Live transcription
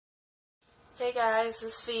Hey guys,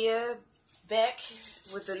 it's Fia back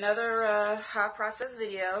with another hot process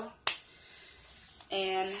video,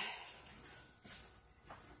 and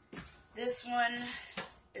this one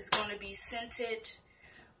is going to be scented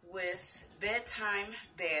with bedtime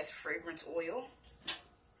bath fragrance oil.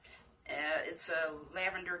 It's a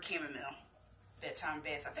lavender chamomile bedtime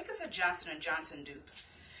bath. I think it's a Johnson & Johnson dupe.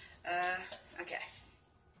 Okay.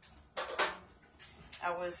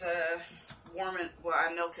 I was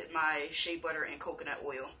I melted my shea butter and coconut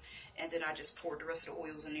oil, and then I just poured the rest of the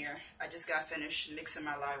oils in there. I just got finished mixing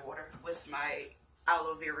my lye water with my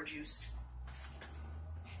aloe vera juice.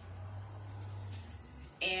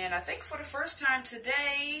 And I think for the first time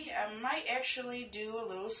today, I might actually do a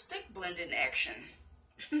little stick blending action.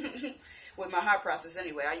 With my hot process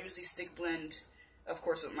anyway. I usually stick blend, of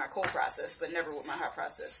course, with my cold process, but never with my hot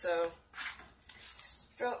process. So,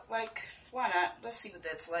 felt like, why not? Let's see what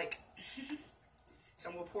that's like. So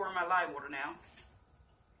I'm going to pour in my lye water now.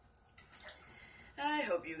 I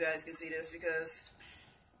hope you guys can see this because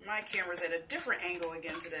my camera's at a different angle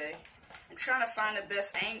again today. I'm trying to find the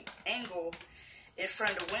best angle in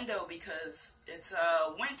front of the window because it's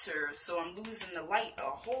winter, so I'm losing the light a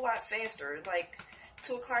whole lot faster. Like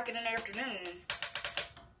 2 o'clock in the afternoon,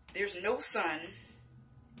 there's no sun.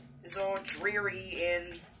 It's all dreary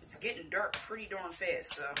and it's getting dark pretty darn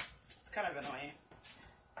fast, so it's kind of annoying.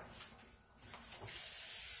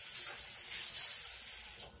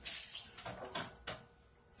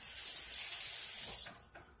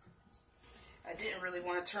 I didn't really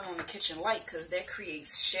want to turn on the kitchen light because that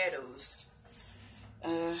creates shadows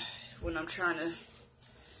when I'm trying to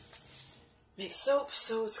make soap,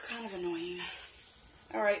 so it's kind of annoying.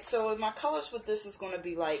 Alright, so my colors with this is going to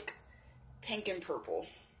be like pink and purple.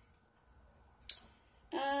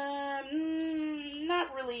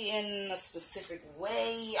 Not really in a specific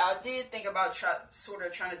way. I did think about sort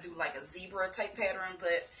of trying to do like a zebra type pattern,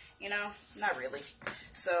 but you know, not really.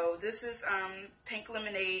 So this is pink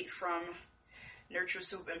lemonade from Nurture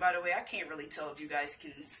Soup, and by the way, I can't really tell if you guys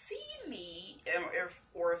can see me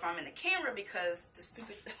or if I'm in the camera because the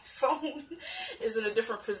stupid phone is in a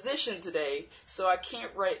different position today, so I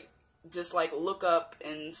can't just like look up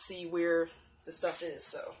and see where the stuff is,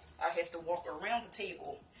 so I have to walk around the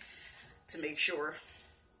table to make sure.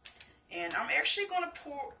 And I'm actually going to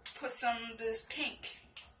put some of this pink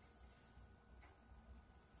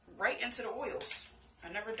right into the oils.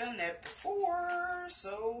 I've never done that before,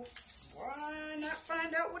 so why not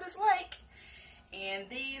find out what it's like? And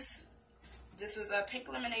this is a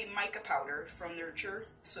pink lemonade mica powder from Nurture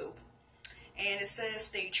Soap, and it says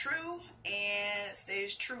stay true, and it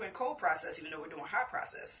stays true in cold process even though we're doing hot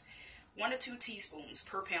process. 1 to 2 teaspoons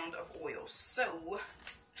per pound of oil. So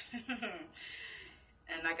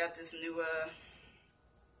and I got this new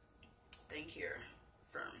thing here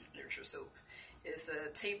from Nurture Soap. It's a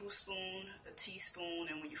tablespoon, a teaspoon,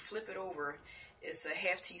 and when you flip it over, it's a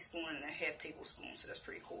 1/2 teaspoon and a 1/2 tablespoon, so that's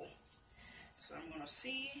pretty cool. So I'm going to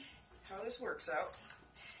see how this works out.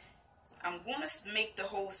 I'm going to make the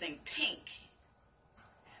whole thing pink,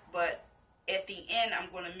 but at the end I'm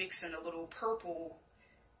going to mix in a little purple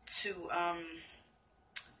to,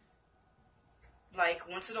 like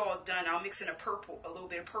once it's all done, I'll mix in a little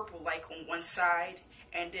bit of purple like on one side,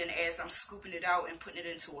 and then as I'm scooping it out and putting it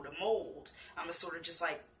into the mold, I'm going to sort of just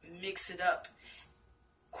like mix it up,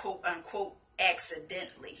 quote unquote,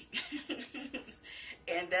 accidentally.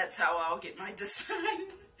 And that's how I'll get my design.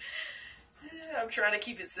 I'm trying to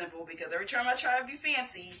keep it simple because every time I try to be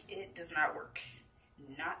fancy, it does not work.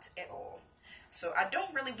 Not at all. So I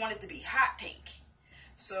don't really want it to be hot pink.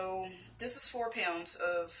 So this is 4 pounds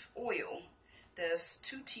of oil. There's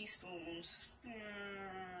 2 teaspoons.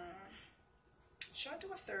 Should I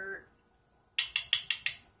do a third?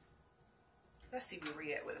 Let's see where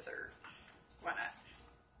we're at with a third. Why not?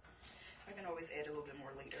 I can always add a little bit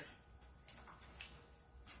more later.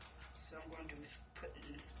 So I'm going to put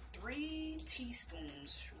in 3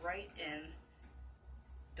 teaspoons right in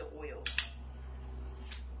the oils.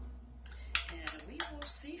 And we will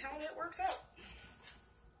see how that works out.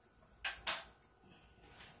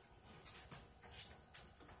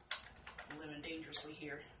 I'm living dangerously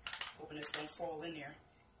here. Hoping this don't fall in there.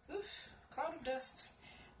 Oof, cloud of dust.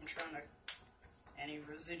 I'm trying to, any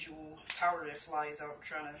residual powder that flies out, I'm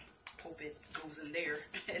trying to hope it goes in there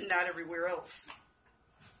and not everywhere else.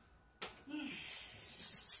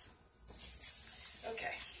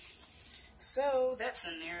 Okay, so that's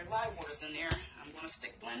in there. Lye water's in there. I'm going to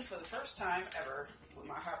stick blend for the first time ever with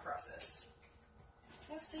my hot process.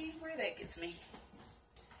 Let's see where that gets me.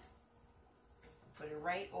 Put it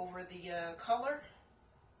right over the color.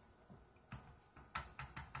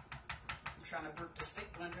 I'm trying to work the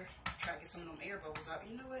stick blender. try to get some of them air bubbles out.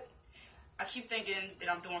 You know what? I keep thinking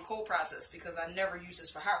that I'm doing cold process because I never use this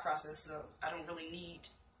for hot process, so I don't really need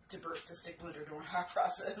to stick blender during hot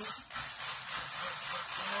process.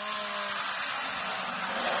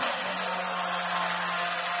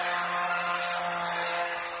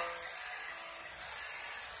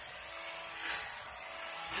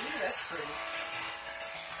 Ooh, that's pretty.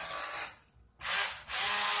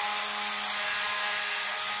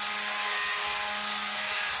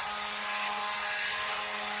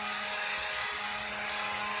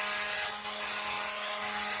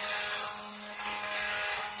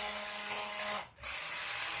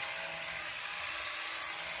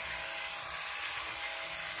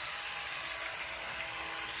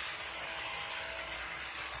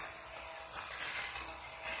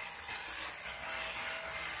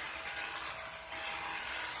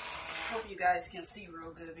 Hope you guys can see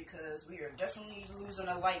real good because we are definitely losing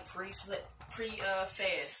the light pretty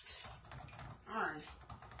fast. Darn.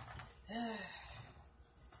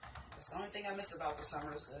 That's the only thing I miss about the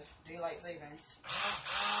summer is the daylight savings.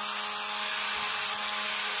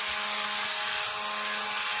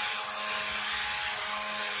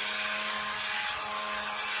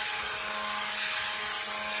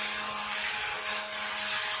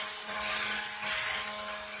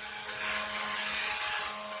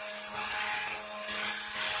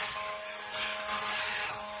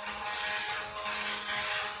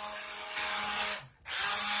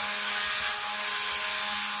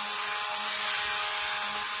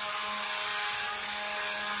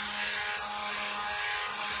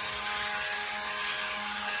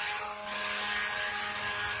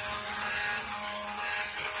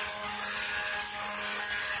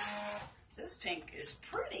 This pink is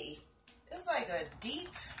pretty. It's like a deep,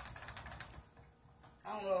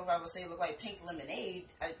 I don't know if I would say it look like pink lemonade.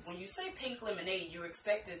 When you say pink lemonade, you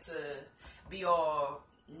expect it to be all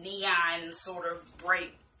neon, sort of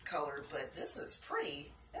bright colored, but this is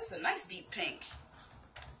pretty. That's a nice deep pink.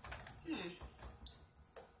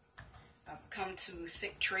 I've come to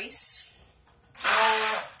thick trace.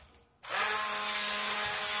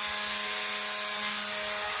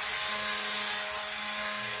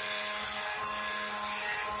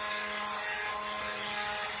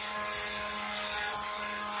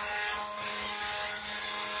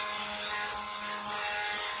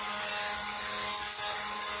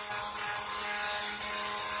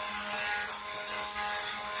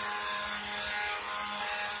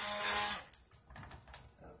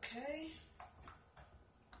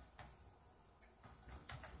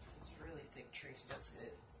 That's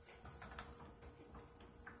good.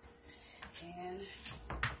 And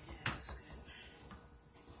yeah, that's good.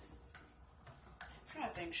 I'm trying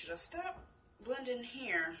to think, should I stop blending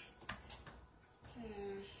here?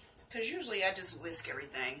 Because usually I just whisk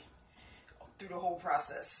everything through the whole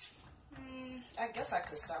process. I guess I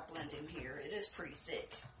could stop blending here. It is pretty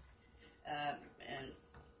thick. And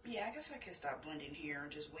yeah, I guess I could stop blending here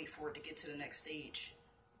and just wait for it to get to the next stage.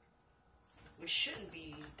 Which shouldn't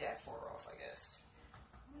be that far off, I guess.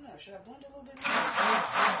 I don't know, should I blend a little bit more?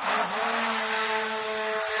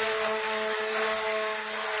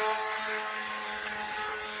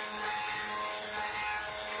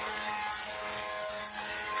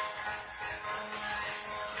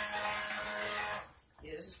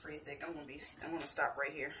 Yeah, this is pretty thick. I'm gonna stop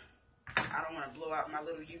right here. I don't want to blow out my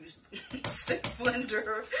little used stick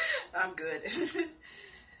blender. I'm good.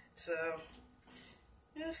 So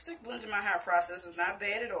yeah, stick blending my hot process is not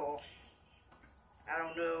bad at all. I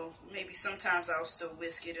don't know, maybe sometimes I'll still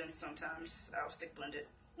whisk it and sometimes I'll stick blend it.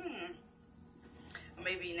 Or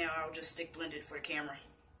maybe now I'll just stick blend it for the camera.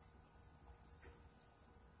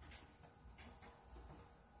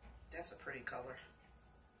 That's a pretty color.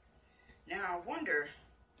 Now I wonder,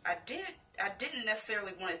 I didn't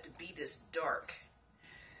necessarily want it to be this dark.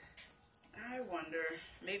 I wonder,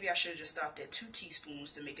 maybe I should have just stopped at 2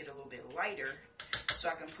 teaspoons to make it a little bit lighter so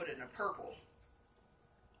I can put it in a purple.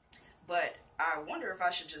 But I wonder if I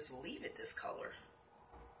should just leave it this color.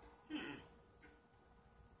 Yeah,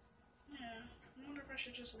 I wonder if I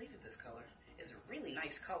should just leave it this color. It's a really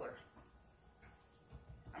nice color.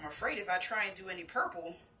 I'm afraid if I try and do any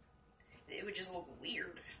purple, it would just look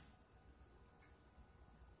weird.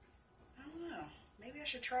 I don't know. Maybe I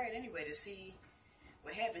should try it anyway to see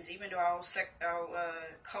what happens. Even though I'll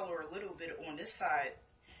color a little bit on this side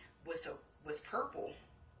with purple.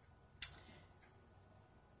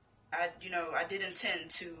 I did intend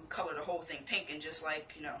to color the whole thing pink and just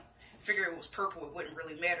like, figure it was purple. It wouldn't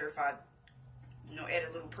really matter if I, add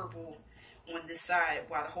a little purple on this side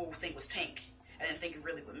while the whole thing was pink. I didn't think it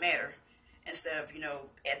really would matter. instead of, you know,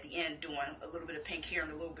 at the end doing a little bit of pink here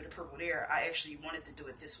and a little bit of purple there. I actually wanted to do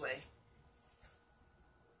it this way.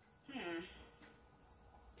 I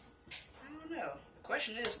don't know. The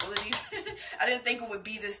question is, will it even... I didn't think it would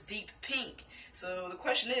be this deep pink. So the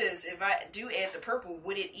question is, if I do add the purple,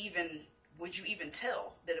 would you even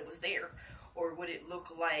tell that it was there? Or would it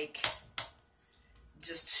look like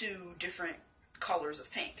just two different colors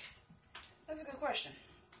of pink? That's a good question.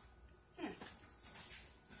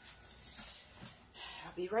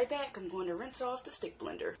 I'll be right back. I'm going to rinse off the stick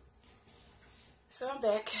blender. So I'm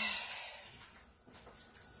back.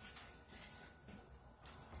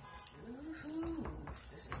 Woohoo!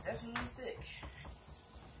 This is definitely thick.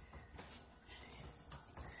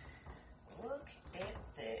 Look at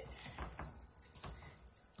that.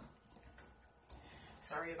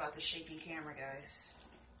 Sorry about the shaking camera, guys.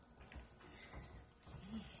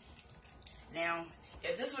 Now,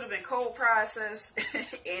 if this would have been cold processed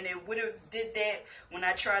and it would have did that when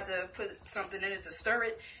I tried to put something in it to stir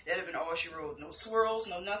it, that would have been all she wrote. No swirls,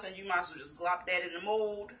 no nothing. You might as well just glop that in the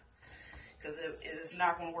mold because it is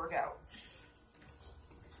not going to work out.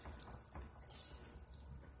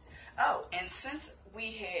 Oh, and since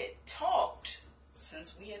we had talked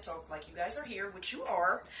like you guys are here, which you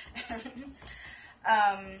are,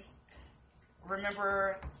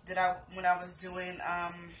 remember that when I was doing,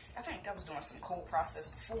 I think I was doing some cold process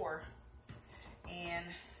before, and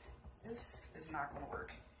this is not going to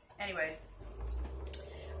work. Anyway,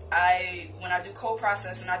 when I do cold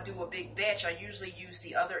process and I do a big batch, I usually use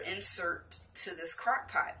the other insert to this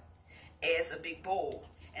crock pot as a big bowl,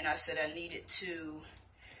 and I said I needed to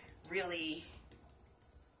really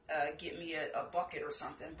get me a bucket or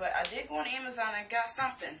something, but I did go on Amazon and got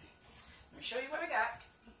something. Let me show you what I got.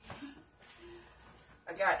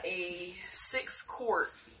 I got a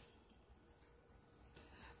 6-quart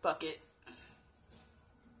bucket.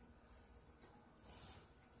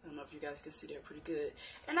 I don't know if you guys can see that pretty good.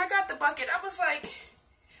 And I got the bucket. I was like,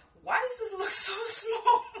 why does this look so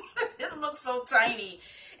small? It looks so tiny.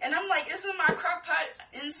 And I'm like, isn't my crock pot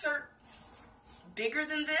insert bigger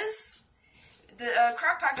than this? The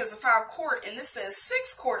crock pot is a 5-quart and this says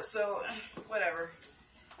 6 quarts, so whatever.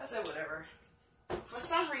 I said whatever. For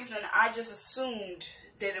some reason, I just assumed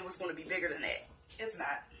that it was going to be bigger than that. It's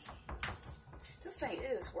not. This thing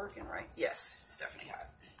is working, right? Yes, it's definitely hot.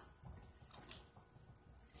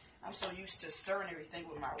 I'm so used to stirring everything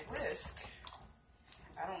with my whisk.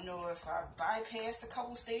 I don't know if I bypassed a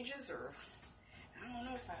couple stages, or I don't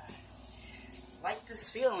know if I like this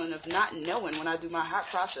feeling of not knowing when I do my hot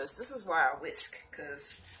process. This is why I whisk,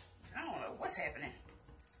 because I don't know what's happening.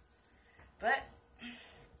 But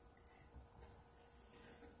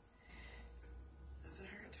doesn't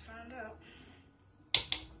hurt to find out.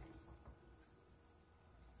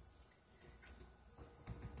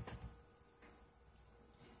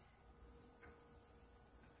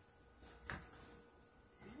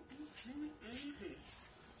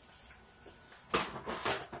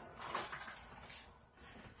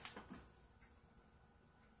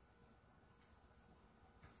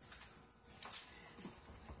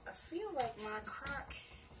 I feel like my crock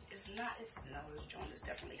is not, no, this joint is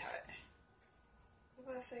definitely hot. What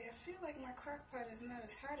did I say? I feel like my crock pot is not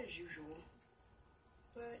as hot as usual.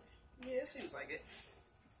 But, yeah, it seems like it.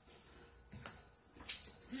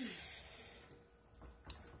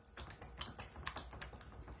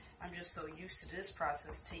 I'm just so used to this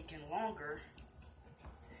process taking longer.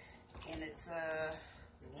 And it's,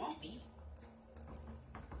 lumpy.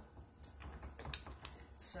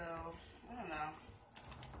 So, I don't know.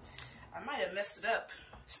 I might have messed it up,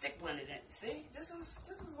 stick blended it. See, this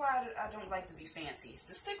is why I don't like to be fancy.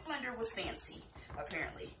 The stick blender was fancy,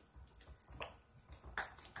 apparently.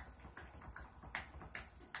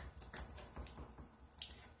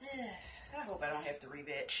 I hope I don't have to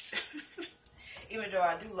rebatch. Even though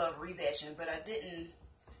I do love rebatching, but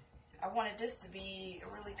I wanted this to be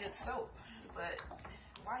a really good soap. But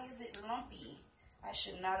why is it lumpy? I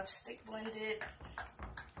should not have stick blended.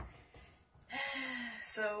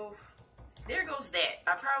 So there goes that.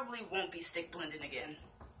 I probably won't be stick blending again.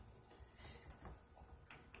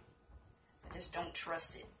 I just don't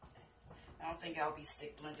trust it. I don't think I'll be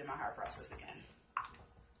stick blending my hot process again.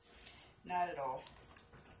 Not at all.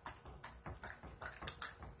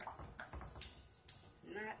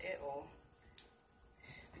 Not at all.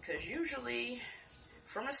 Because usually,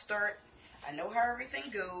 from the start, I know how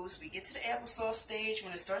everything goes. We get to the applesauce stage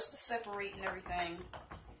when it starts to separate and everything.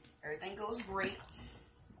 Everything goes great.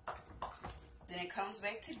 Then it comes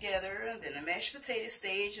back together. And then the mashed potato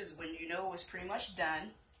stage is when you know it's pretty much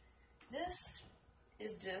done. This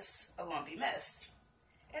is just a lumpy mess.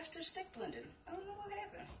 After stick blending. I don't know what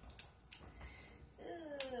happened.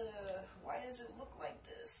 Why does it look like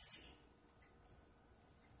this?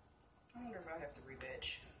 I wonder if I have to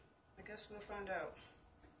rebatch. I guess we'll find out.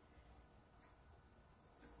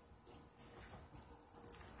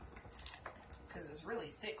 Because it's really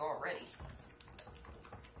thick already.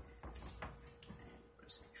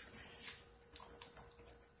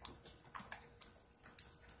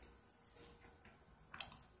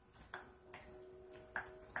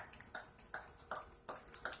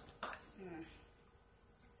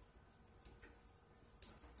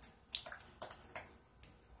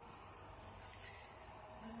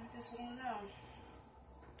 I don't know.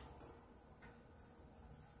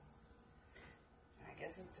 I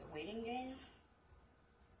guess it's a waiting game.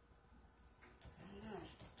 I don't know.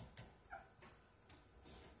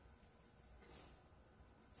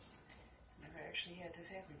 Never actually had this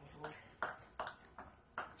happen before.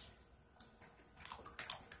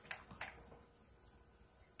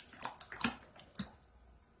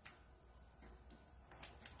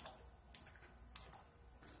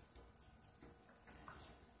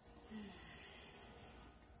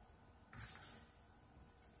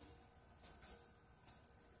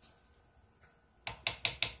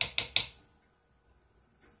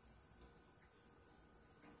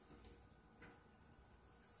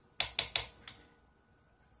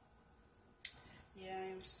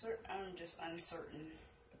 I'm just uncertain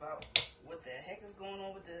about what the heck is going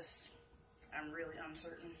on with this. I'm really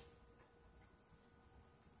uncertain.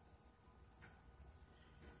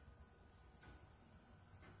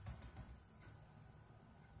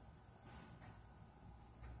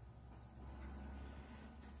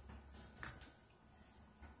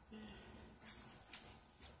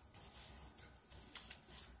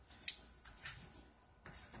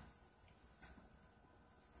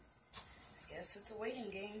 It's a waiting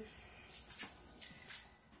game.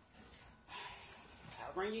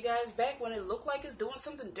 I'll bring you guys back when it looked like it's doing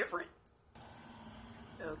something different.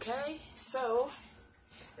 Okay, so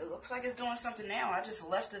it looks like it's doing something now. I just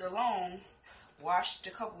left it alone, washed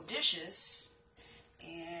a couple dishes,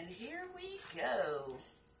 and here we go.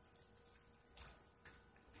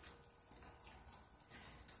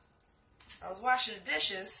 I was washing the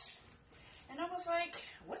dishes, and I was like,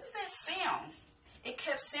 what is that sound? It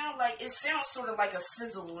kept sounding like, it sounds sort of like a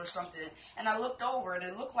sizzle or something. And I looked over and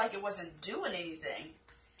it looked like it wasn't doing anything.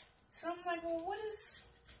 So I'm like, well, what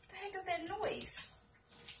the heck is that noise?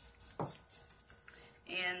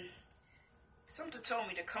 And something told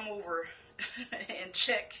me to come over and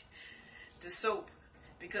check the soap.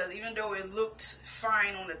 Because even though it looked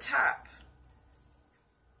fine on the top,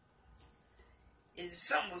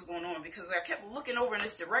 something was going on, because I kept looking over in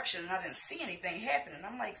this direction and I didn't see anything happening.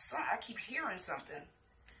 I'm like, I keep hearing something.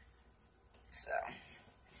 So,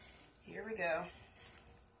 here we go.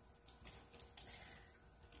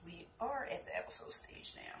 We are at the episode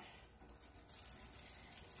stage now.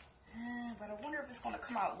 But I wonder if it's going to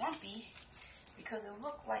come out lumpy, because it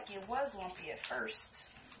looked like it was lumpy at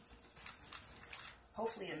first.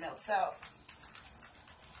 Hopefully it melts out.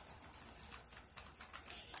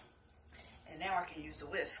 And now I can use the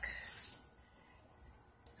whisk.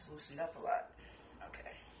 It's loosened up a lot.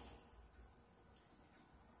 Okay.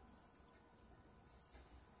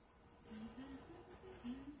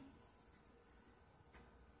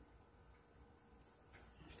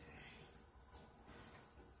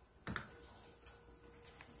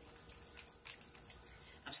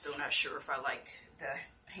 I'm still not sure if I like the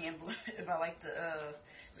if I like the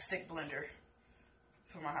stick blender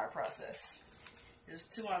for my hot process. It's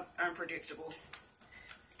too unpredictable.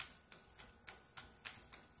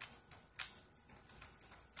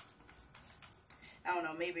 I don't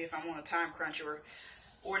know, maybe if I'm on a time crunch,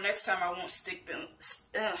 or next time I won't stick blend.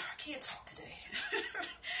 I can't talk today.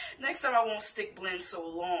 Next time I won't stick blend so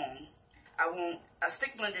long. I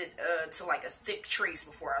stick blended to like a thick trace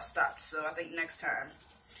before I stopped. So I think next time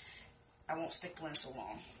I won't stick blend so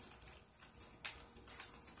long.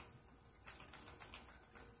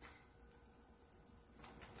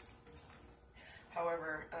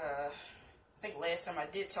 However, I think last time I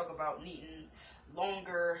did talk about needing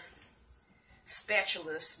longer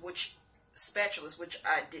spatulas, which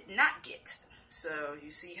I did not get. So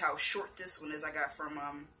you see how short this one is I got from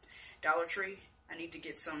Dollar Tree. I need to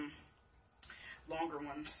get some longer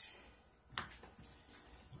ones.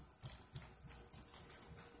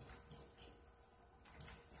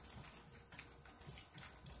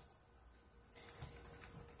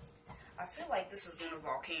 I feel like this is going to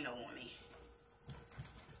volcano on me.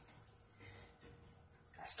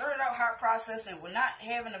 I started out hot processing with not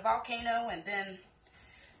having a volcano, and then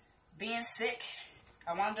being sick.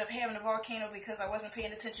 I wound up having a volcano because I wasn't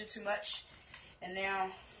paying attention too much, and now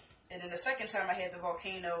And then the second time I had the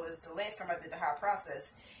volcano is the last time I did the hot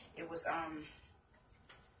process. It was, I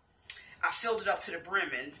filled it up to the brim,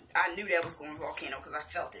 and I knew that was going volcano because I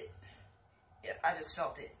felt it. Yeah, I just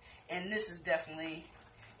felt it. And this is definitely,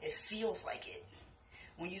 it feels like it.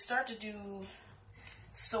 When you start to do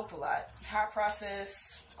soap a lot, hot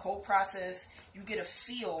process, cold process, you get a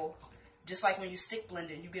feel, just like when you stick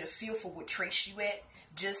blending, you get a feel for what trace you at,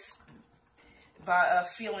 just by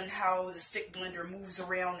feeling how the stick blender moves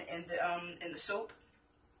around in the soap.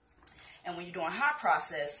 And when you're doing hot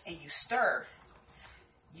process and you stir,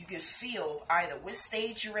 you can feel either what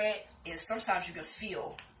stage you're at, and sometimes you can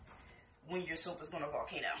feel when your soap is going to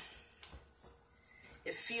volcano.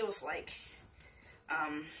 It feels like,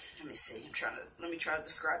 let me see, let me try to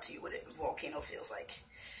describe to you what a volcano feels like.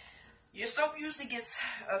 Your soap usually gets,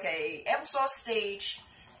 okay, applesauce stage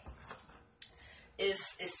it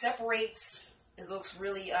separates, it looks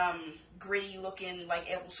really gritty looking like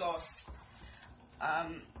applesauce.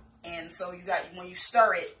 And so you got, when you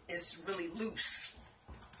stir it, it's really loose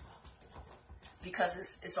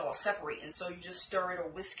because it's all separating. So you just stir it or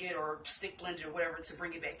whisk it or stick blend it or whatever to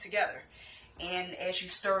bring it back together. And as you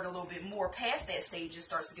stir it a little bit more past that stage, it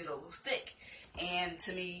starts to get a little thick. And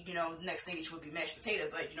to me, you know, next stage would be mashed potato.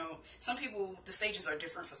 But, you know, some people, the stages are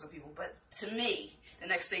different for some people. But to me, the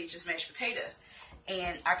next stage is mashed potato.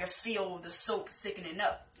 And I can feel the soap thickening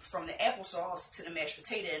up from the applesauce to the mashed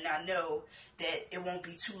potato. And I know that it won't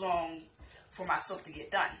be too long for my soap to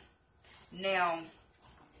get done. Now,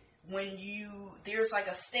 when there's like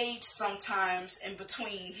a stage sometimes in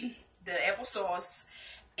between the applesauce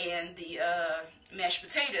and the mashed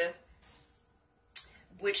potato,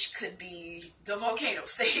 which could be the volcano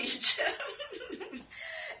stage.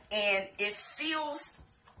 And it feels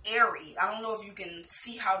airy. I don't know if you can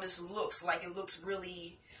see how this looks. Like, it looks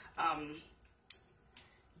really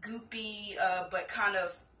goopy, but kind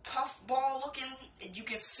of puffball looking. You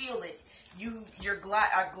can feel it.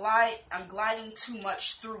 I'm gliding too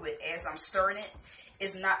much through it as I'm stirring it.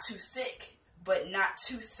 It's not too thick, but not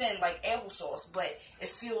too thin like applesauce, but it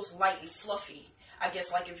feels light and fluffy. I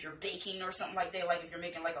guess like if you're baking or something like that, like if you're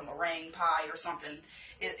making like a meringue pie or something,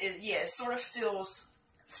 it sort of feels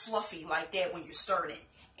fluffy like that when you're stirring it.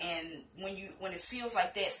 And when it feels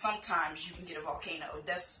like that, sometimes you can get a volcano.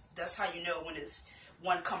 That's how you know when it's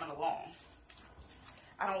one coming along.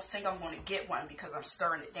 I don't think I'm going to get one because I'm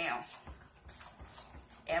stirring it down.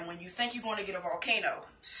 And when you think you're going to get a volcano,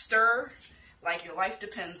 stir like your life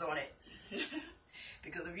depends on it.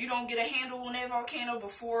 Because if you don't get a handle on that volcano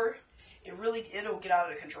before, it'll get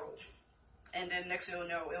out of control. And then next thing you'll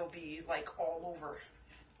know, it'll be like all over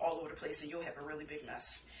the place, and you'll have a really big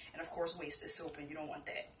mess. And of course, wasted soap, and you don't want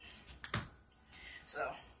that.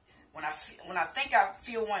 So when I think I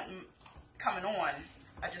feel one coming on,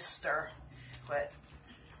 I just stir. But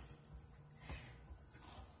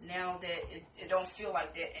now that it don't feel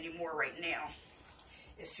like that anymore right now,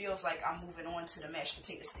 it feels like I'm moving on to the mashed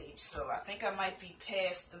potato stage. So I think I might be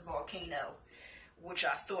past the volcano, which I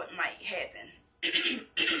thought might happen.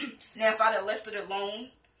 Now, if I'd have left it alone,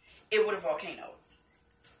 it would have volcanoed.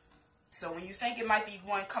 So when you think it might be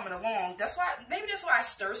one coming along, maybe that's why I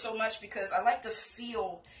stir so much, because I like to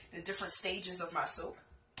feel the different stages of my soap.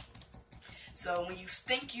 So when you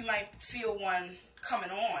think you might feel one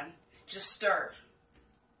coming on, just stir.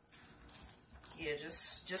 Yeah,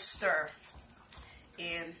 just stir.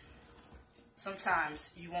 And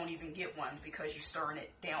sometimes you won't even get one because you're stirring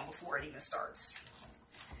it down before it even starts.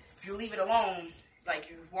 If you leave it alone, like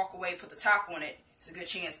you walk away, put the top on it, it's a good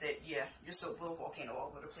chance that, yeah, your soap will volcano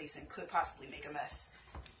all over the place and could possibly make a mess.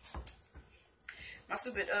 My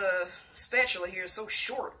stupid spatula here is so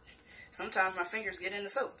short. Sometimes my fingers get in the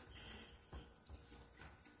soap.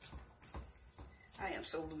 I am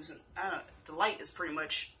so losing. The light is pretty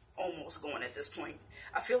much almost going at this point.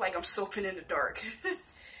 I feel like I'm soaping in the dark.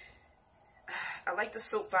 I like the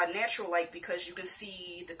soap by natural light because you can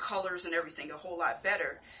see the colors and everything a whole lot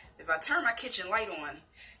better. If I turn my kitchen light on,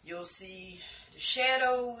 you'll see the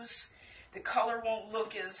shadows. The color won't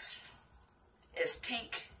look as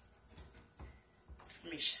pink.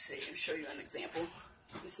 Let me see. Let me show you an example.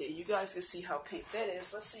 Let me see. You guys can see how pink that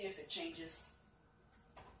is. Let's see if it changes.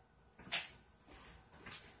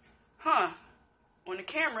 Huh. On the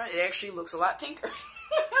camera, it actually looks a lot pinker.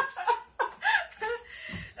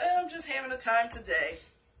 I'm just having a time today.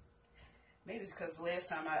 Maybe it's because the last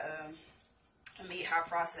time I made hot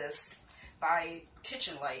process by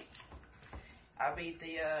kitchen light, I made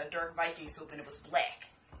the dark Viking soap and it was black.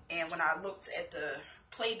 And when I looked at the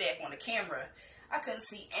playback on the camera, I couldn't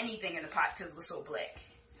see anything in the pot because it was so black.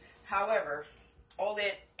 However, all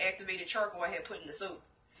that activated charcoal I had put in the soap,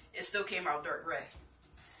 it still came out dark gray.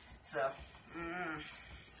 So, alright,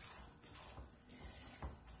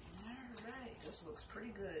 this looks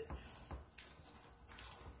pretty good.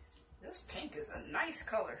 This pink is a nice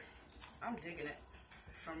color. I'm digging it.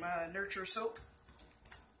 From Nurture Soap.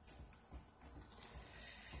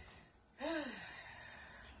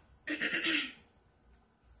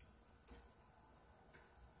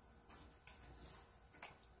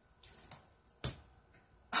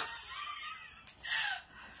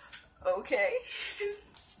 Okay.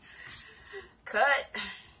 Cut.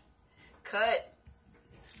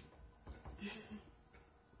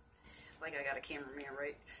 Like I got a cameraman,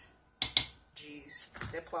 right? Jeez,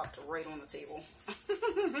 that plopped right on the table.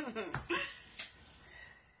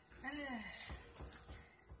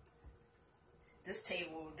 This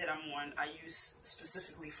table that I'm on, I use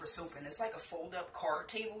specifically for soaping. It's like a fold-up card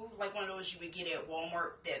table, like one of those you would get at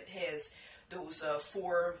Walmart that has those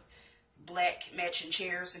 4 black matching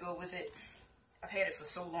chairs to go with it. I've had it for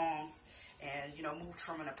so long, and you know, moved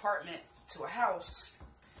from an apartment to a house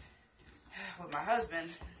with my husband,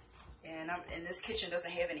 and this kitchen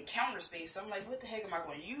doesn't have any counter space, so I'm like, what the heck am I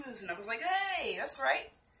going to use? And I was like, hey, that's right,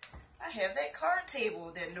 I have that card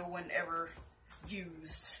table that no one ever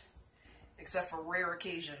used except for rare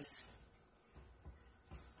occasions.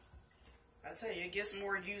 I tell you, it gets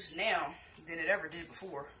more use now than it ever did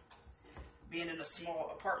before. Being in a small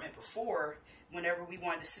apartment before, whenever we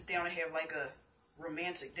wanted to sit down and have like a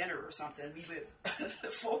romantic dinner or something, we would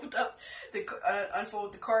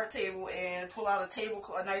unfold the card table and pull out a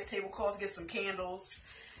nice tablecloth, get some candles.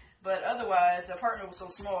 But otherwise, the apartment was so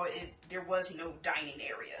small, there was no dining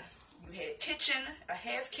area. You had kitchen, a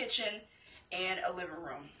half kitchen, and a living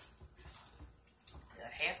room.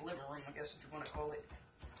 A half living room, I guess, if you want to call it.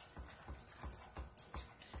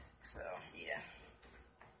 So, yeah.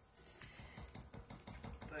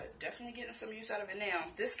 But definitely getting some use out of it now.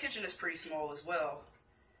 This kitchen is pretty small as well,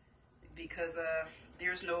 because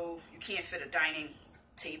you can't fit a dining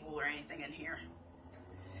table or anything in here.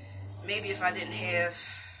 Maybe if I didn't have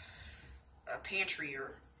a pantry,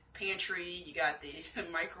 you got the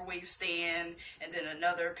microwave stand, and then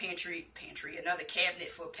another another cabinet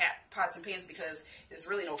for pots and pans, because there's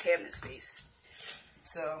really no cabinet space.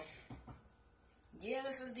 So, yeah,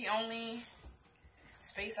 this is the only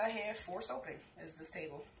space I have for soaping, is this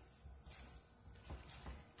table.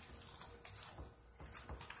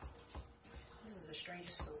 This is the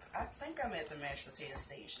strangest soap. I think I'm at the mashed potato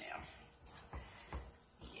stage now.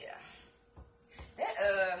 Yeah.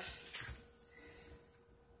 That,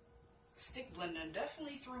 stick blending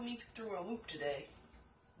definitely threw me through a loop today.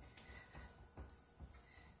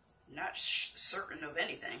 Not certain of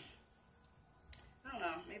anything. I don't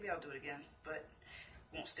know, maybe I'll do it again, but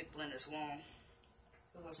won't stick blend as long.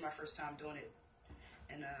 It was my first time doing it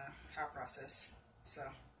in a hot process, so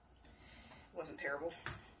it wasn't terrible.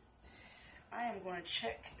 I am going to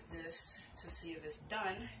check this to see if it's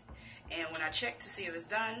done, and when I check to see if it's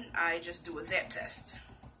done, I just do a zap test.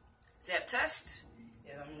 Zap test.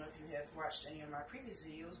 I don't know if you have watched any of my previous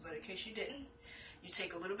videos, but in case you didn't, you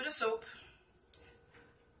take a little bit of soap.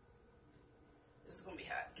 This is going to be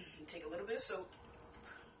hot. You take a little bit of soap,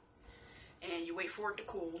 and you wait for it to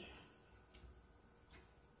cool.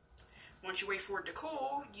 Once you wait for it to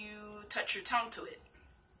cool, you touch your tongue to it.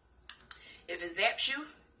 If it zaps you,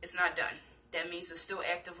 it's not done. That means there's still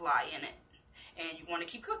active lye in it, and you want to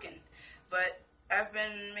keep cooking. But I've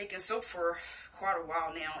been making soap for quite a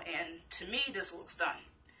while now, and to me, this looks done.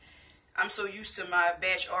 I'm so used to my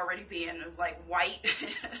batch already being like white.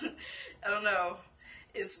 I don't know.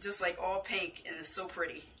 It's just like all pink, and it's so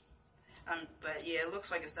pretty. But yeah, it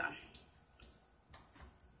looks like it's done.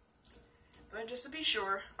 But just to be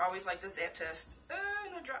sure, I always like the zap test.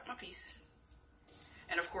 And I dropped my piece.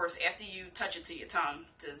 And of course, after you touch it to your tongue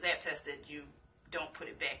to zap test it, you don't put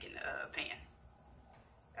it back in the pan.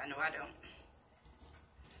 I know I don't.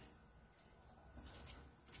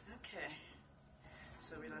 Okay.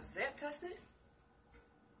 So we're going to zap test it.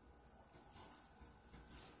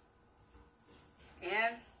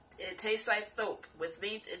 And it tastes like soap, which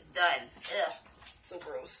means it's done. Ugh. So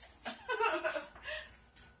gross.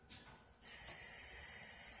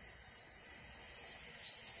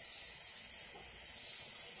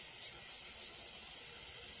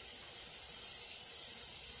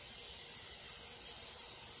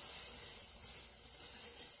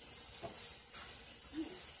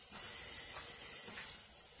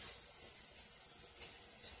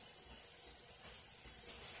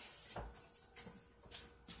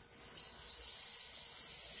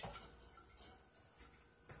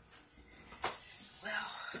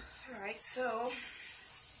 So,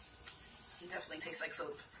 it definitely tastes like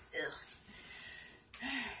soap. Ugh.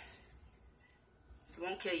 It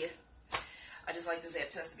won't kill you. I just like the zap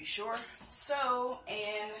test to be sure. So,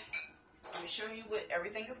 and let me show you what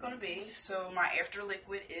everything is going to be. So my after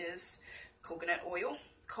liquid is coconut oil,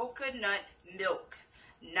 coconut milk,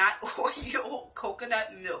 not oil,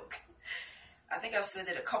 coconut milk. I think I've said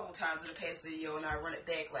that a couple times in the past video, and I run it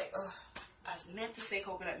back like, oh, I meant to say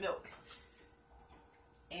coconut milk.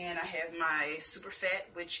 And I have my super fat,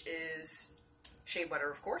 which is shea butter,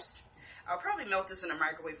 of course. I'll probably melt this in the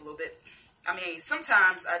microwave a little bit. I mean,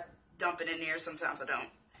 sometimes I dump it in there, sometimes I don't.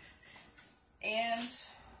 And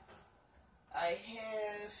I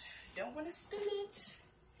have, don't want to spill it,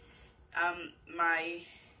 let me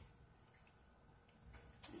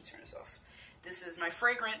turn this off. This is my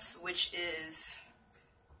fragrance, which is,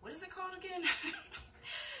 what is it called again?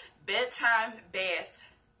 Bedtime Bath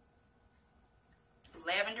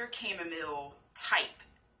Lavender Chamomile type.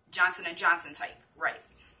 Johnson & Johnson type, right.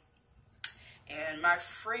 And my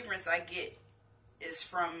fragrance I get is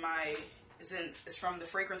from is from the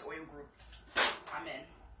fragrance oil group I'm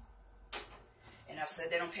in. And I've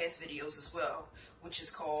said that on past videos as well, which is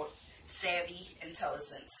called Savvy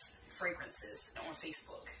Intelliscents Fragrances on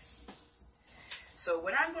Facebook. So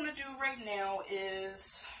what I'm going to do right now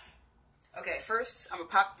is, okay, first I'm going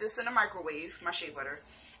to pop this in the microwave, my shea butter,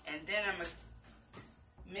 and then I'm going to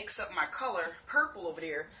mix up my color, purple over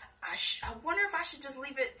there. I wonder if I should just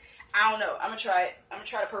leave it, I don't know. I'm going to try it. I'm going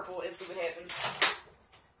to try the purple and see what happens.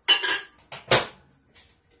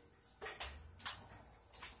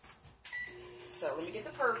 So let me get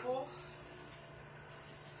the purple.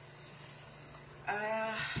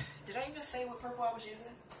 Did I even say what purple I was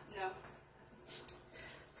using? No.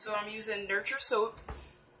 So I'm using Nurture Soap.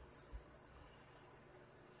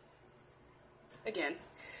 Again,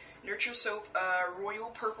 Nurture Soap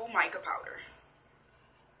Royal Purple Mica Powder.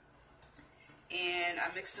 And I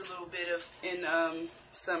mixed a little bit of in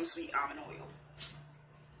some sweet almond oil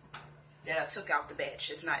that I took out the batch.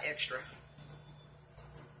 It's not extra.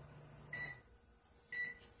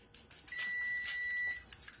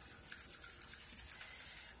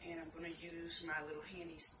 And I'm going to use my little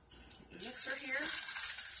handy mixer here.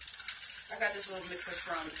 I got this little mixer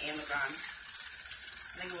from Amazon.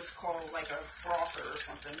 I think it was called like a frother or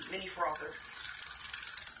something, mini frother.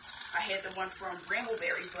 I had the one from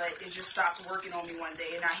Brambleberry, but it just stopped working on me one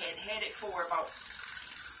day, and I had it for about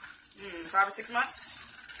 5 or 6 months,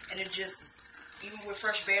 and it just, even with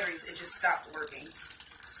fresh batteries, it just stopped working.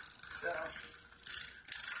 So,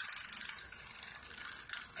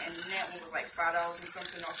 and that one was like $5 and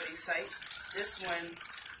something off of the site. This one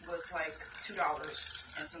was like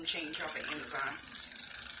 $2 and some change off of Amazon.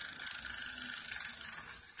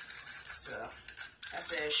 So I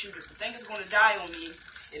said, shoot, if the thing is going to die on me,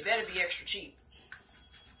 it better be extra cheap.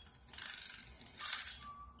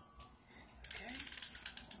 Okay.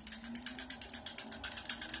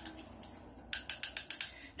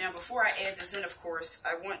 Now before I add this in, of course,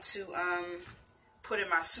 I want to put in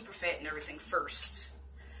my super fat and everything first.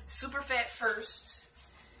 Super fat first,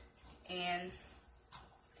 and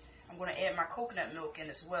I'm going to add my coconut milk in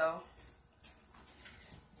as well.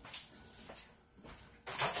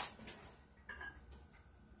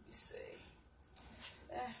 Let's see.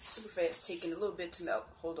 Super fat's taking a little bit to melt.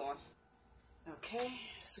 Hold on. Okay,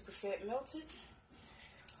 super fat melted.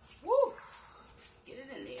 Woo! Get it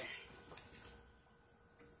in there.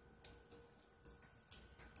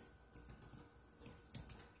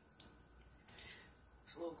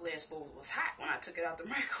 This little glass bowl was hot when I took it out the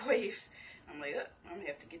microwave. I'm like, I'm going to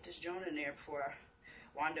have to get this joint in there before I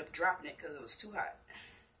wind up dropping it because it was too hot.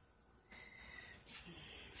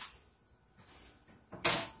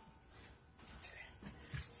 Okay.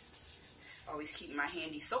 Always keep my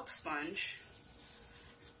handy soap sponge.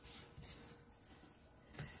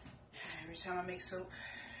 Every time I make soap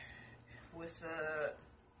with a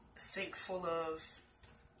sink full of,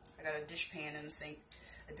 I got a dish pan in the sink,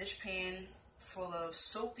 a dish pan full of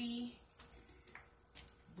soapy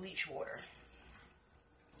bleach water.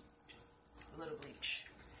 A little bleach,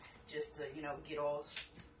 just to, you know, get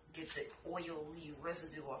the oily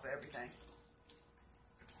residue off of everything.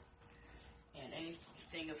 And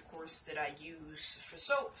anything, of course, that I use for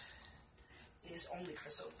soap is only for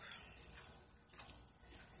soap.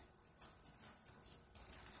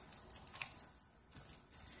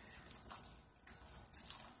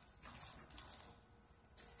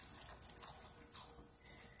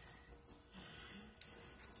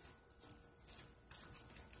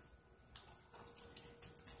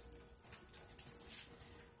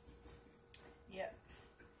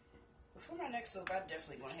 For my next soap, I'm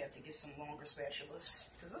definitely going to have to get some longer spatulas,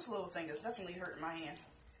 because this little thing is definitely hurting my hand.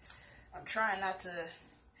 I'm trying not to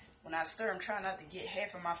when I stir, I'm trying not to get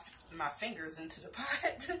half of my fingers into the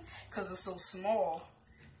pot because it's so small.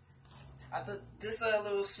 I thought this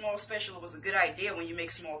little small spatula was a good idea when you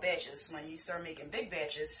make small batches. When you start making big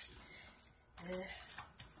batches,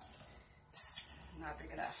 it's not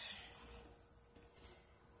big enough.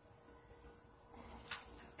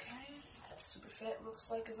 Okay, that super fat looks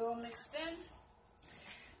like it's all mixed in.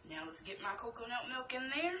 Now let's get my coconut milk in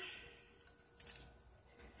there.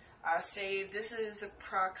 I saved, this is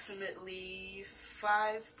approximately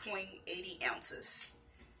 5.80 ounces.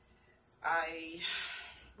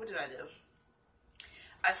 What did I do?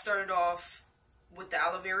 I started off with the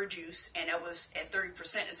aloe vera juice, and that was at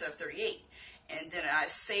 30% instead of 38. And then I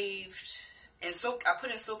saved, and I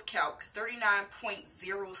put in soap calc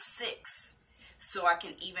 39.06 so I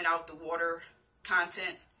can even out the water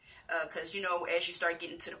content. Because, you know, as you start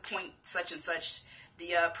getting to the point such and such,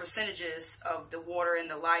 the percentages of the water and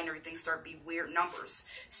the lye and everything start to be weird numbers.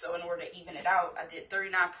 So in order to even it out, I did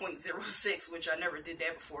 39.06, which I never did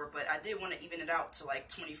that before, but I did want to even it out to like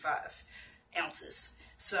 25 ounces.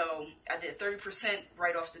 So I did 30%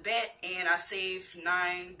 right off the bat, and I saved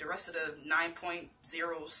the rest of the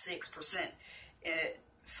 9.06%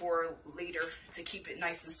 for later to keep it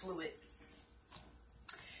nice and fluid.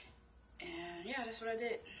 And yeah, that's what I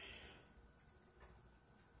did.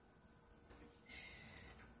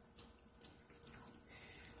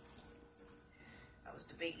 I was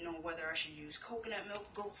debating on whether I should use coconut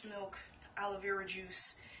milk, goat's milk, aloe vera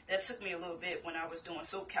juice. That took me a little bit when I was doing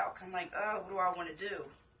soap calc. I'm like, what do I want to do?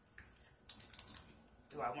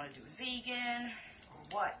 Do I want to do vegan or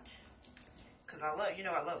what? Because I love, you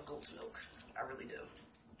know, I love goat's milk. I really do.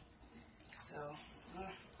 So,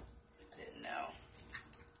 I didn't know.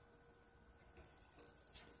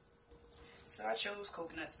 So I chose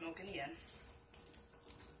coconut milk in the end.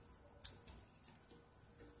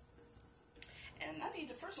 And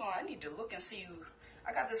first of all, I need to look and see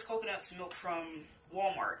I got this coconut milk from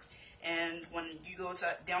Walmart. And when you go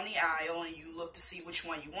down the aisle and you look to see which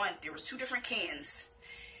one you want, there was 2 different cans.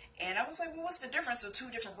 And I was like, well, what's the difference of 2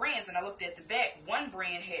 different brands? And I looked at the back. One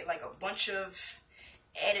brand had like a bunch of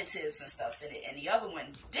additives and stuff in it, and the other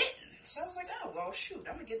one didn't. So I was like, oh, well, shoot,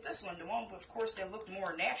 I'm going to get this one. The one, of course, that looked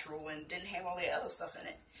more natural and didn't have all that other stuff in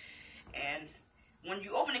it. And when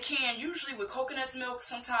you open a can, usually with coconut milk,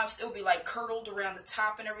 sometimes it'll be like curdled around the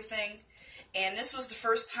top and everything. And this was the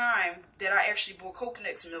first time that I actually bought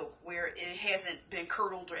coconut milk where it hasn't been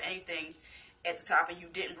curdled or anything at the top, and you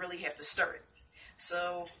didn't really have to stir it.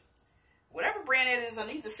 So whatever brand it is, I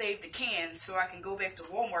need to save the can so I can go back to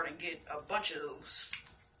Walmart and get a bunch of those.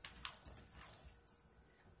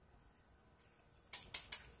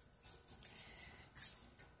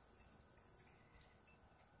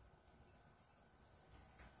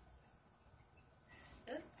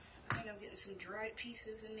 I think I'm getting some dried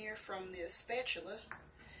pieces in there from the spatula.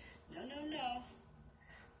 No, no, no.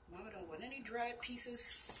 Mama don't want any dried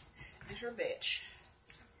pieces in her batch.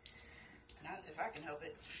 Not if I can help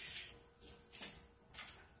it.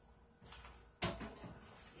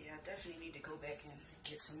 Yeah, I definitely need to go back and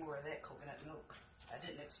get some more of that coconut milk. I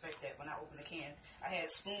didn't expect that when I opened the can. I had a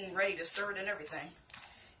spoon ready to stir it and everything,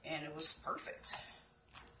 and it was perfect.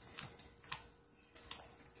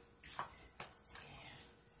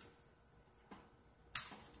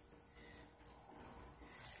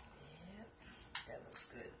 Yep, that looks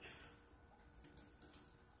good.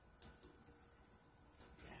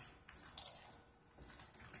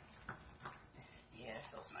 Yeah, it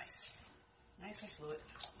feels nice. Nice and fluid.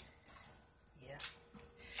 Yeah.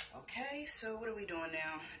 Okay, so what are we doing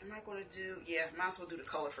now? Am I going to do, yeah, might as well do the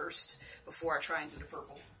color first before I try and do the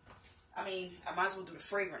purple. I mean, I might as well do the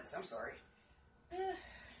fragrance, I'm sorry.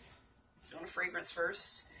 Doing the fragrance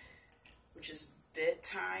first, which is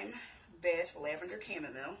Bedtime Bath Lavender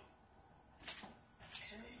Chamomile.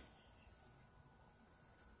 Okay.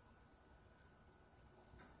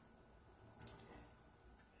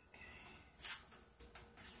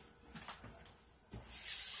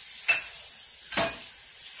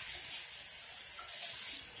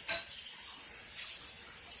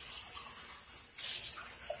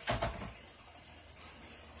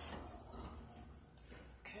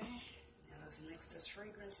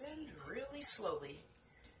 Fragrance in really slowly.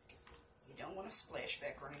 You don't want to splash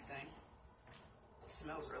back or anything. It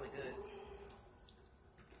smells really good.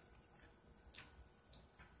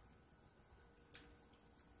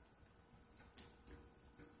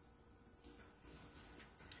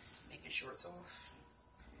 Making sure it's off.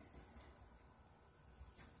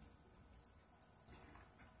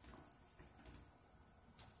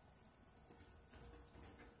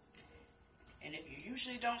 And if you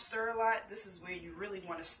usually don't stir a lot, this is where you really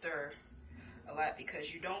want to stir a lot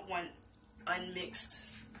because you don't want unmixed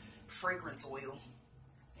fragrance oil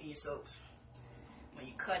in your soap. When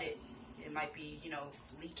you cut it, it might be, you know,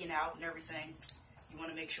 leaking out and everything. You want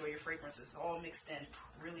to make sure your fragrance is all mixed in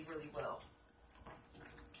really, really well.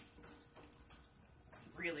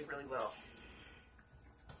 Really, really well.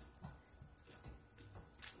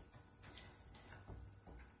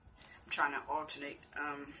 I'm trying to alternate,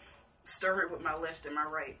 stir it with my left and my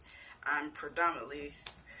right. I'm predominantly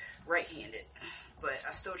right-handed, but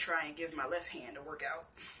I still try and give my left hand a workout,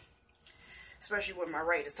 especially when my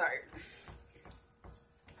right is tired.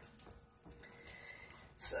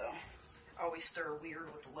 So, I always stir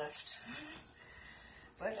weird with the left,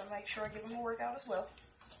 but I make sure I give them a workout as well.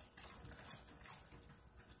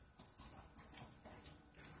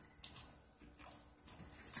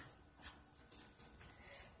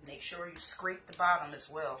 Make sure you scrape the bottom as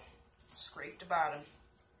well. Scrape the bottom.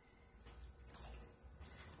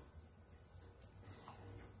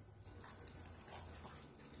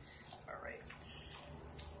 Alright.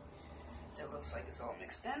 That looks like it's all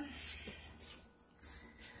mixed in.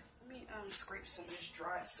 Let me scrape some of this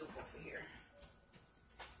dry soap over here.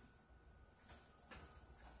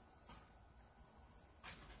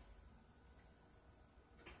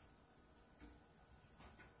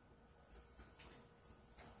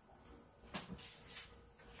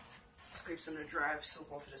 Scrape some of the dry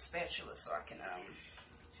soap off of the spatula so I can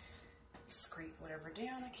scrape whatever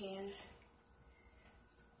down I can,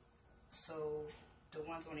 so the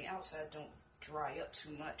ones on the outside don't dry up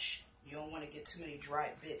too much. You don't want to get too many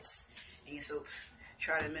dry bits in your soap.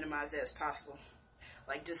 Try to minimize that as possible.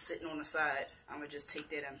 Like just sitting on the side, I'm gonna just take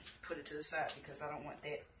that and put it to the side because I don't want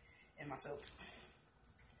that in my soap.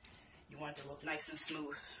 You want it to look nice and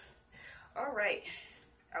smooth. All right.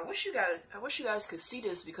 I wish you guys could see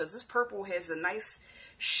this because this purple has a nice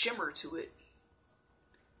shimmer to it.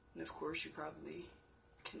 And of course you probably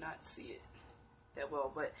cannot see it that well,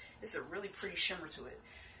 but it's a really pretty shimmer to it.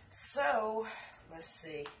 So, let's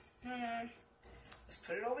see. Let's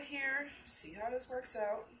put it over here, see how this works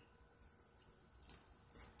out.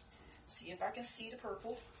 See if I can see the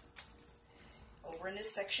purple over in this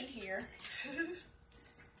section here.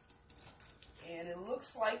 And it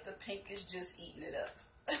looks like the pink is just eating it up.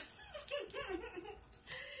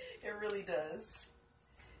 It really does.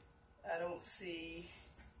 I don't see.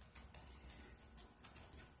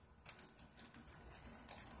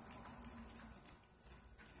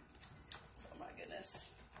 Oh my goodness.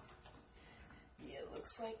 Yeah, it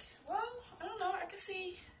looks like, well, I don't know. I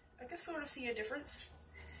can sort of see a difference.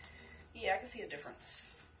 Yeah, I can see a difference.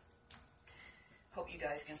 Hope you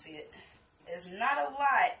guys can see it. It's not a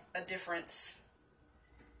lot of difference,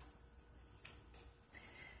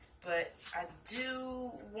 but I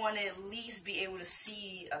do want to at least be able to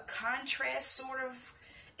see a contrast sort of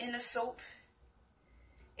in the soap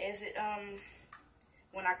as it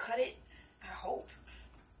when I cut it. I hope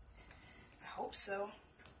so.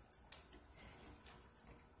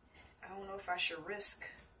 I don't know if I should risk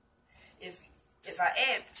if I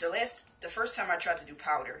add the first time I tried to do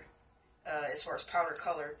powder, as far as powder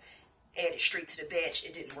color, add it straight to the batch,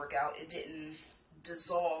 it didn't work out. It didn't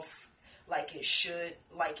dissolve like it should,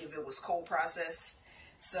 like if it was cold process.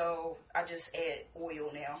 So I just add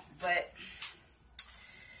oil now, but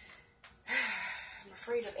I'm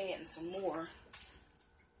afraid of adding some more.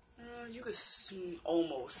 You could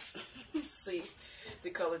almost see the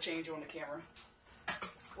color change on the camera.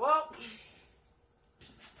 Well,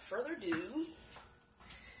 further ado,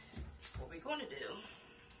 what we're going to do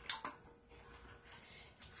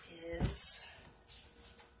is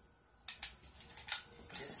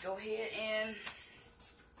just go ahead and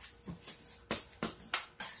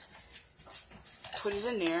put it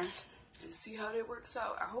in there and see how that works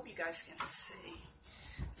out. I hope you guys can see.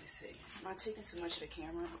 Let me see. Am I taking too much of the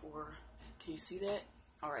camera, or can you see that?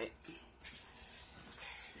 All right.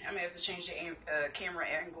 I may have to change the camera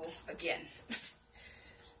angle again.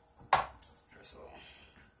 First of all,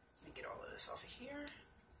 let me get all of this off of here.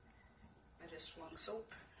 I just flung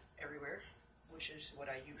soap everywhere, which is what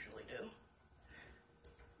I usually do.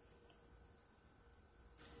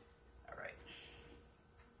 Alright.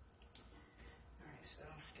 Alright, so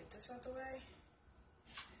get this out the way.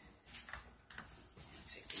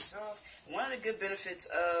 Take these off. One of the good benefits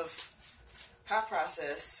of hot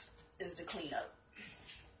process is the cleanup.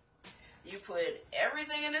 You put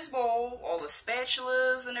everything in this bowl, all the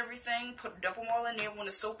spatulas and everything, dump them all in there when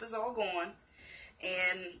the soap is all gone,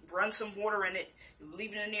 and run some water in it.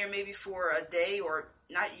 Leave it in there maybe for a day, or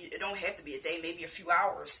not. It don't have to be a day, maybe a few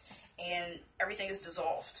hours, and everything is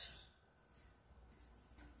dissolved.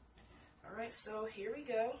 All right, so here we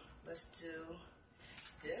go. Let's do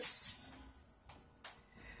this.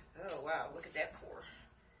 Oh wow, look at that pour.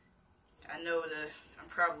 I know that I'm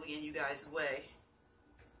probably in you guys' way.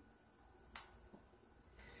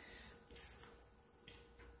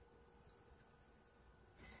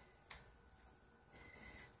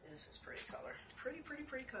 This is pretty color. Pretty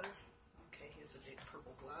color. Okay, here's a big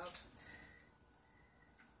purple glob.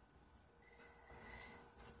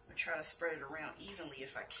 I'm gonna try to spread it around evenly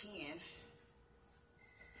if I can.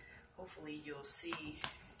 Hopefully you'll see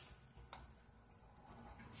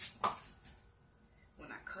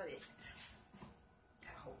when I cut it.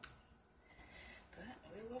 I hope. But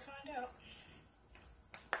we will find out.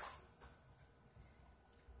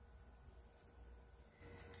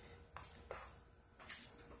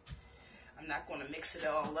 I'm not going to mix it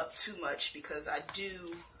all up too much because I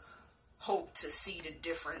do hope to see the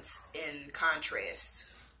difference in contrast.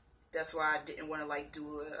 That's why I didn't want to like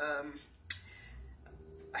do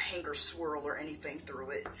a hanger swirl or anything through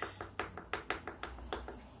it.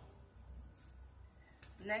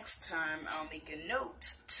 Next time I'll make a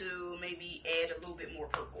note to maybe add a little bit more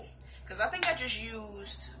purple, because I think I just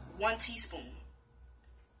used 1 teaspoon.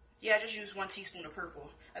 Yeah, I just used 1 teaspoon of purple.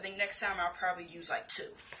 I think next time I'll probably use like 2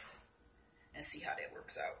 and see how that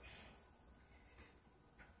works out.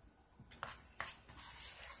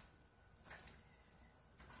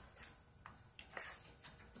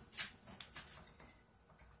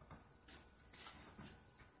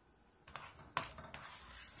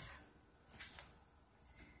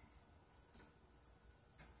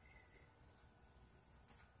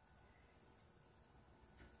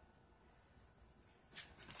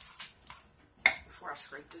 Before I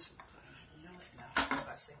scrape this, you know what? No, that's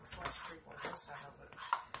what I say. Before I scrape on this side, I would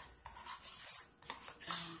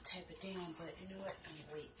tap it down. But you know what? I'm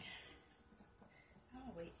gonna wait. I'm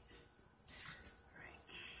gonna wait. All right.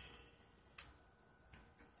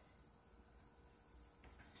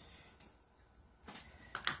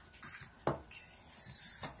 Okay.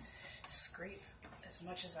 Scrape as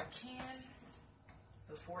much as I can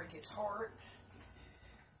before it gets hard.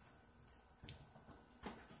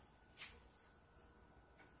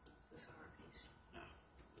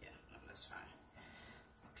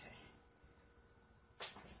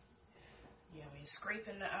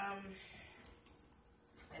 Scraping the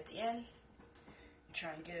at the end, you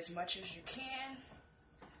try and get as much as you can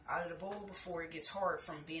out of the bowl before it gets hard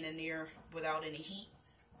from being in there without any heat.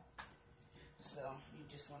 So you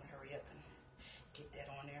just want to hurry up and get that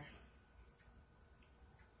on there.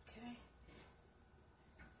 Okay,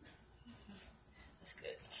 that's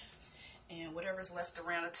good. And whatever's left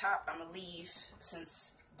around the top, I'm gonna leave,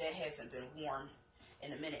 since that hasn't been warm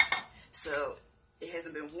in a minute. So it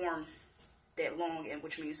hasn't been warm that long, and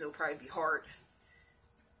which means it'll probably be hard.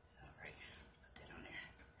 All right, put that on there.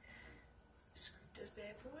 Scrape this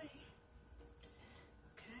bad boy.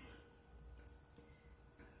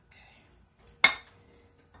 Okay.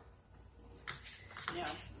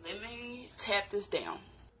 Now let me tap this down.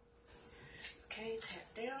 Okay,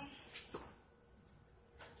 tap down.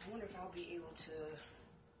 I wonder if I'll be able to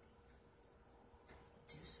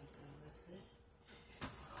do something with it.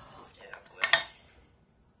 Move that out the way.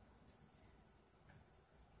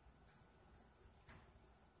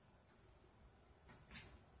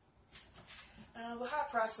 With hot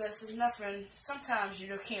process is nothing. Sometimes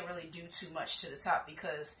you can't really do too much to the top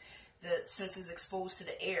because since it's exposed to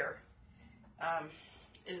the air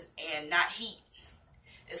and not heat,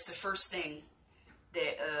 it's the first thing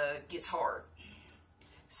that gets hard.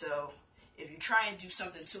 So if you try and do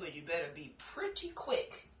something to it, you better be pretty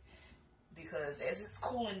quick, because as it's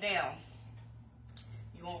cooling down,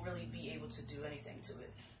 you won't really be able to do anything to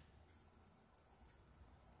it.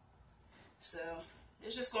 So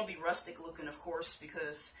it's just going to be rustic looking, of course,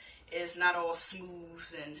 because it's not all smooth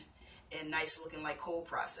and nice looking like cold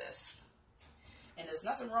process. And there's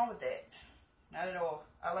nothing wrong with that. Not at all.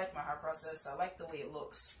 I like my hot process. I like the way it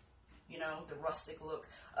looks. You know, the rustic look.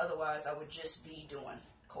 Otherwise, I would just be doing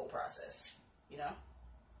cold process. You know?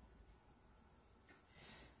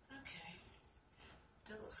 Okay.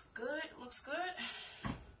 That looks good. Looks good.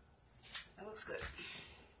 That looks good.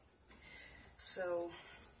 So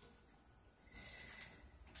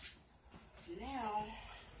now,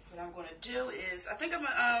 what I'm going to do is, I think I'm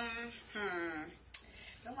going to,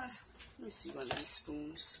 let me see one of these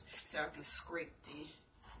spoons so I can scrape the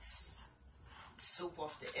soap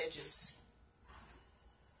off the edges.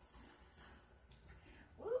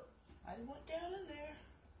 Whoop, I went down in there.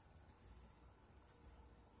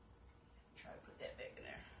 Try to put that back in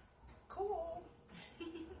there. Cool.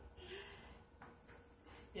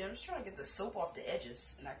 Yeah, I'm just trying to get the soap off the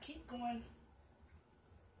edges, and I keep going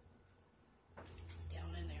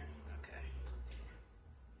down in there. Okay.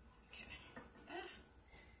 Okay.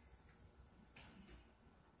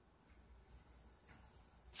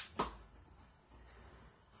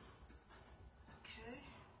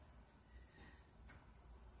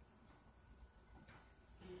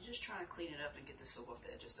 just trying to clean it up and get the soap off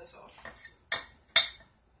the edges, that's all.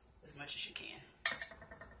 As much as you can.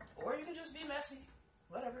 Or you can just be messy.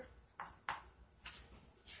 Whatever.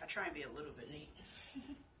 I try and be a little bit neat.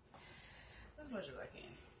 As much as I can.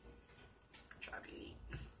 Try to be neat.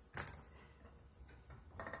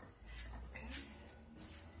 Okay.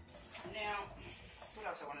 Now, what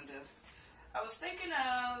else I want to do? I was thinking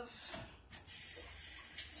of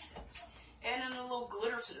adding a little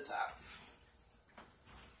glitter to the top.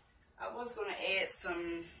 I was going to add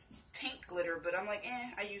some pink glitter, but I'm like,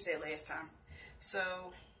 I used that last time. So,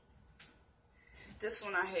 this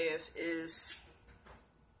one I have is,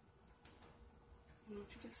 I don't know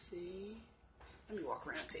if you can see. Let me walk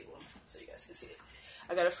around the table so you guys can see it.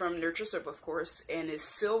 I got it from Nurture Soap, of course, and it's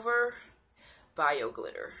Silver Bio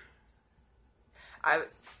Glitter. I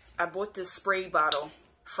bought this spray bottle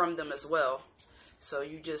from them as well. So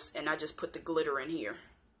you just, and I just put the glitter in here.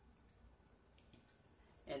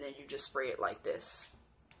 And then you just spray it like this.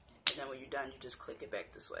 And then when you're done, you just click it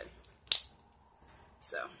back this way.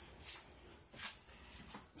 So,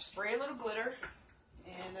 spray a little glitter.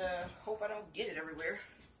 And hope I don't get it everywhere.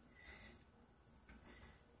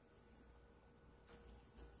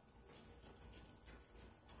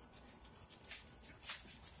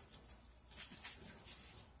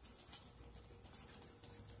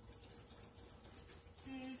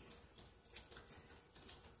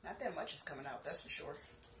 Not that much is coming out, that's for sure.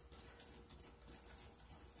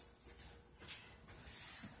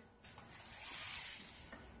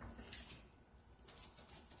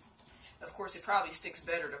 Of course, it probably sticks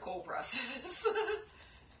better to cold process.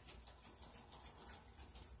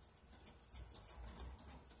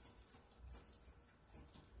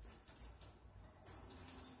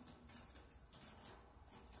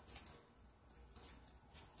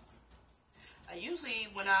 I usually,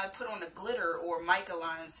 when I put on the glitter or mica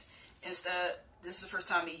lines, instead, this is the first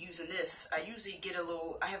time me using this, I usually get a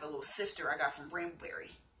little, I have a little sifter I got from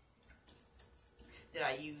Bramberry that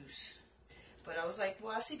I use. But I was like,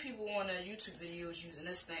 well, I see people on the YouTube videos using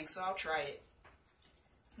this thing, so I'll try it.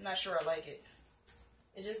 I'm not sure I like it.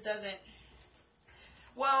 It just doesn't,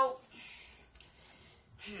 well,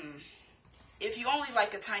 if you only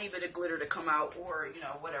like a tiny bit of glitter to come out, or, you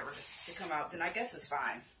know, whatever, to come out, then I guess it's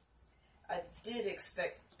fine. I did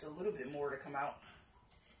expect a little bit more to come out.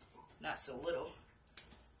 Not so little.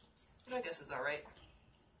 But I guess it's alright.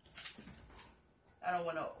 I don't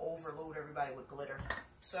want to overload everybody with glitter.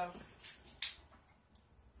 So,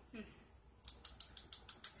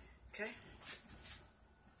 okay.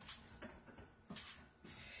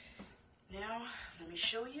 Now, let me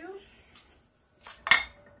show you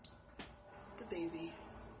the baby.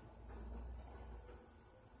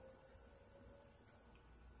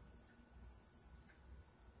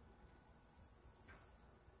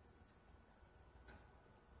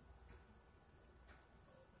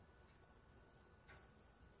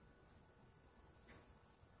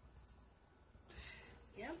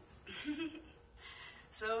 Yep.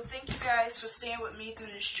 So thank you guys for staying with me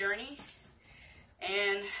through this journey.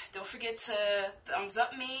 And don't forget to thumbs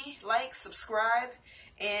up me, like, subscribe,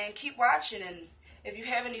 and keep watching. And if you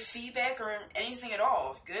have any feedback or anything at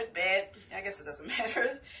all, good, bad, I guess it doesn't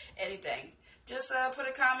matter, anything, just put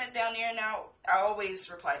a comment down there, and I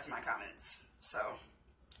always reply to my comments. So,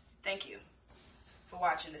 thank you for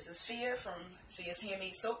watching. This is Fia from Fia's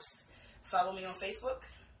Handmade Soaps. Follow me on Facebook,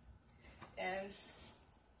 and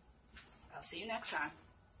I'll see you next time.